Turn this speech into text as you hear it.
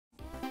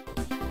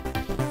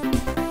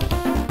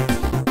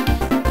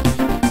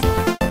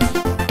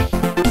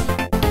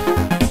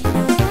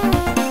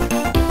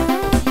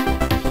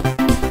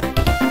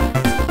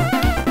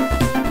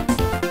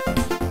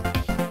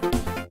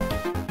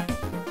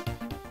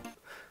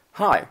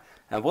Hi,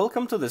 and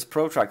welcome to this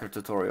Protracker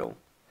tutorial.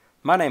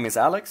 My name is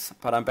Alex,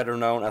 but I'm better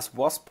known as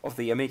Wasp of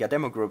the Amiga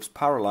demo group's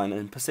Powerline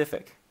in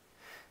Pacific.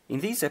 In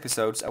these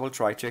episodes I will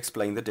try to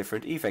explain the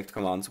different effect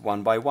commands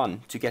one by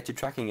one to get you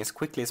tracking as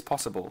quickly as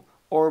possible,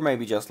 or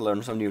maybe just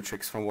learn some new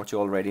tricks from what you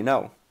already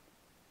know.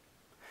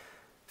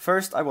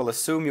 First, I will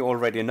assume you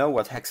already know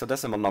what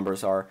hexadecimal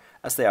numbers are,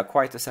 as they are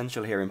quite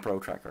essential here in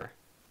Protracker.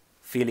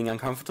 Feeling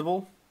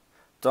uncomfortable?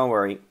 Don't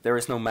worry, there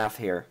is no math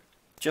here.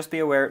 Just be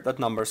aware that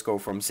numbers go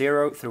from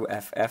 0 through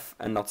FF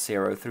and not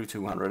 0 through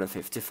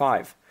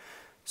 255.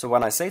 So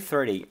when I say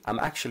 30, I'm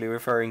actually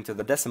referring to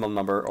the decimal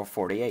number of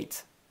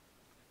 48.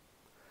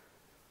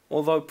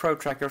 Although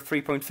Protracker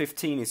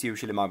 3.15 is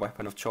usually my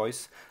weapon of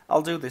choice,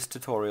 I'll do this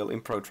tutorial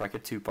in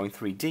Protracker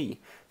 2.3D,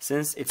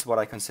 since it's what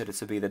I consider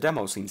to be the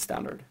demo scene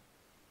standard.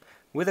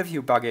 With a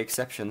few buggy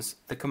exceptions,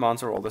 the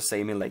commands are all the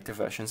same in later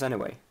versions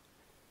anyway.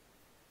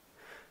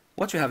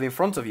 What you have in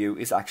front of you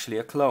is actually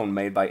a clone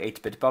made by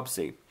 8-bit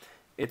Bubsy.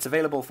 It's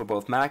available for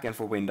both Mac and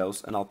for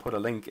Windows, and I'll put a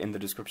link in the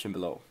description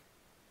below.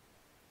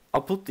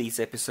 I'll put these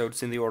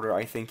episodes in the order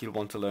I think you'll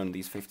want to learn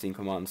these 15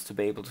 commands to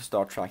be able to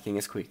start tracking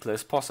as quickly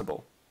as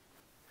possible.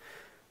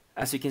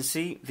 As you can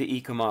see, the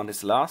E command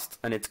is last,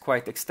 and it's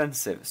quite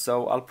extensive,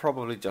 so I'll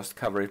probably just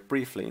cover it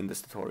briefly in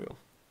this tutorial.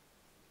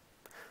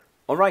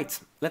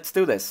 Alright, let's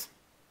do this.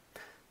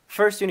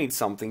 First you need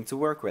something to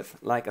work with,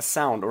 like a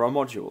sound or a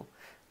module,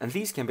 and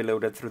these can be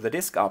loaded through the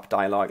disk up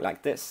dialog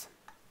like this.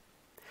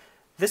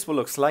 This will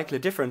look slightly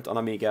different on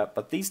Amiga,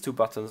 but these two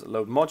buttons,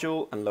 load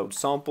module and load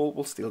sample,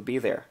 will still be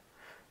there.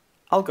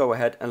 I'll go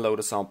ahead and load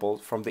a sample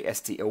from the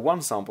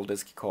ST01 sample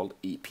disk called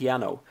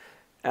ePiano,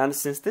 and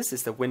since this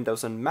is the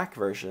Windows and Mac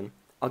version,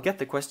 I'll get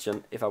the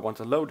question if I want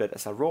to load it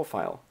as a raw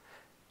file.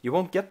 You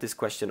won't get this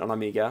question on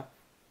Amiga,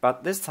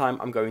 but this time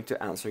I'm going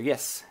to answer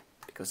yes,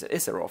 because it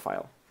is a raw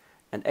file,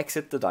 and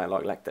exit the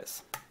dialog like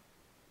this.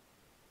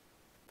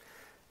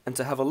 And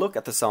to have a look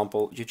at the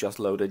sample you just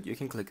loaded, you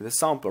can click the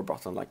sampler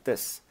button like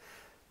this.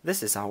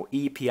 This is how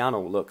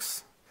ePiano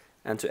looks,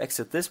 and to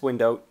exit this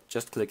window,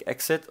 just click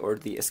exit or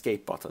the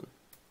escape button.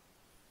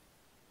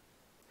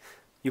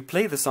 You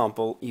play the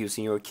sample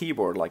using your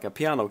keyboard like a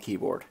piano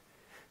keyboard.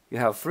 You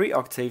have 3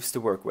 octaves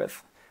to work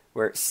with,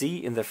 where C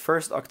in the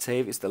first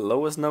octave is the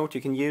lowest note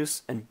you can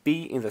use, and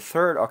B in the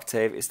third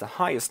octave is the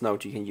highest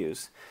note you can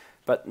use.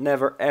 But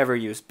never ever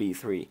use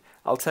B3.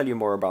 I'll tell you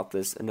more about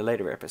this in a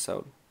later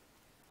episode.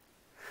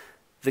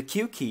 The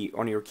Q key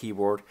on your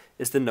keyboard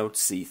is the note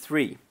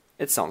C3.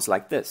 It sounds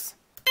like this.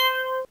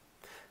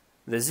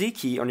 The Z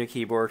key on your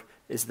keyboard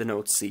is the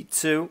note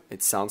C2.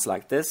 It sounds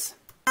like this.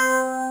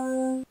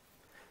 And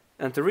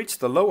to reach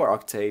the lower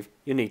octave,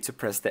 you need to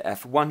press the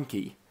F1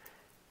 key.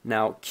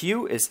 Now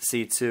Q is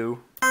C2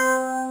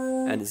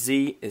 and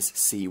Z is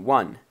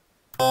C1.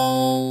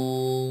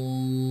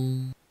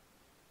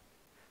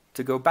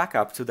 To go back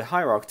up to the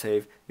higher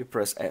octave, you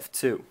press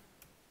F2.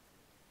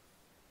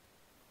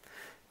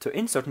 To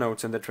insert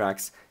notes in the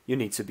tracks, you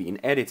need to be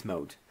in edit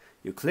mode.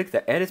 You click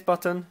the edit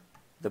button,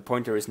 the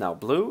pointer is now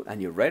blue,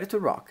 and you're ready to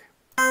rock.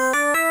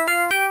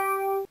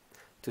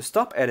 To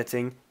stop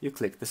editing, you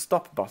click the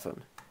stop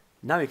button.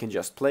 Now you can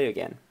just play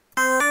again.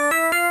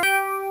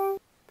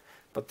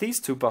 But these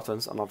two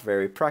buttons are not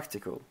very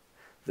practical.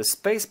 The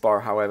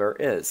spacebar, however,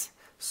 is.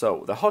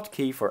 So the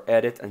hotkey for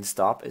edit and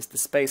stop is the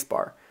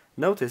spacebar.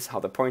 Notice how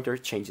the pointer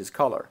changes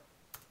color.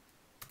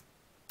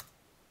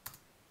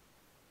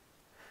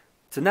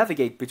 To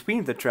navigate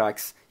between the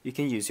tracks, you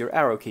can use your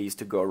arrow keys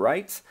to go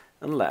right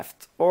and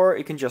left, or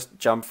you can just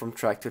jump from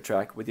track to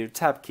track with your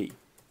tab key.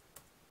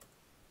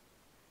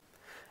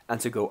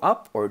 And to go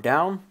up or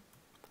down,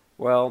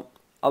 well,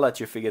 I'll let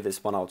you figure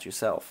this one out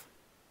yourself.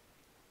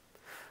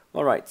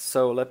 Alright,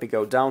 so let me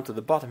go down to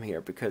the bottom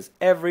here, because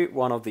every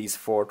one of these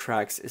 4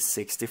 tracks is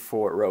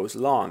 64 rows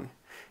long.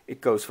 It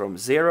goes from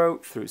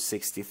 0 through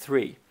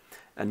 63.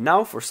 And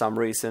now for some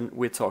reason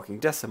we're talking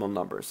decimal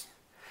numbers.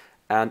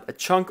 And a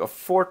chunk of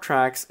 4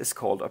 tracks is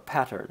called a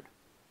pattern.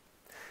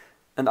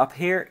 And up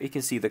here you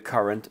can see the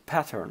current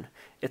pattern.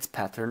 It's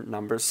pattern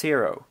number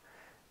 0.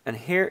 And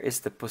here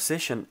is the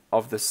position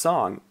of the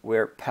song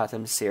where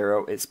pattern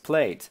 0 is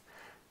played.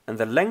 And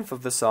the length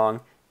of the song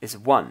is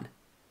 1.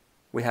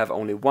 We have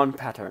only one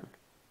pattern.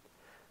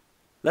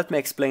 Let me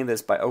explain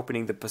this by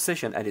opening the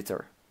position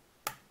editor.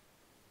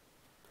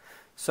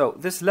 So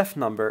this left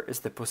number is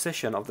the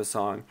position of the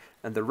song,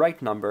 and the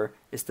right number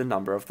is the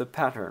number of the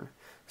pattern.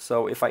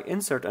 So if I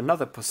insert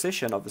another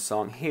position of the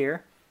song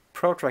here,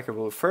 Protracker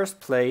will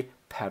first play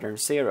pattern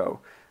 0,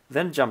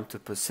 then jump to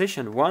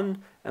position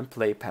 1 and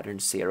play pattern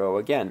 0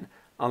 again,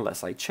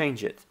 unless I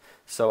change it.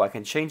 So I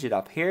can change it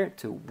up here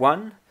to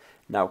 1.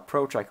 Now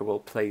Protracker will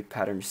play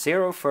pattern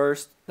 0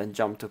 first, then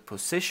jump to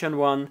position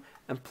 1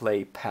 and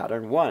play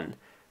pattern 1,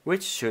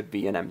 which should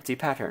be an empty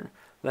pattern.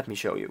 Let me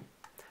show you.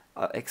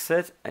 I'll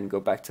exit and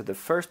go back to the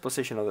first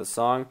position of the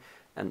song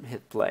and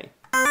hit play.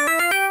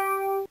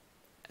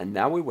 And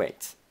now we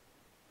wait.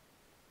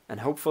 And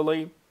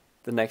hopefully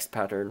the next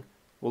pattern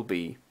will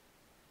be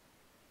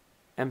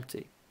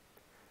empty.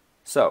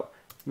 So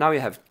now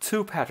you have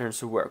 2 patterns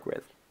to work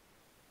with.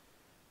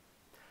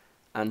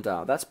 And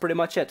that's pretty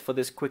much it for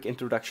this quick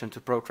introduction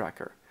to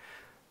Protracker.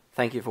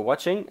 Thank you for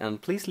watching,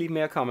 and please leave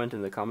me a comment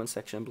in the comment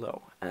section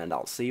below, and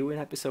I'll see you in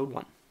episode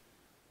 1.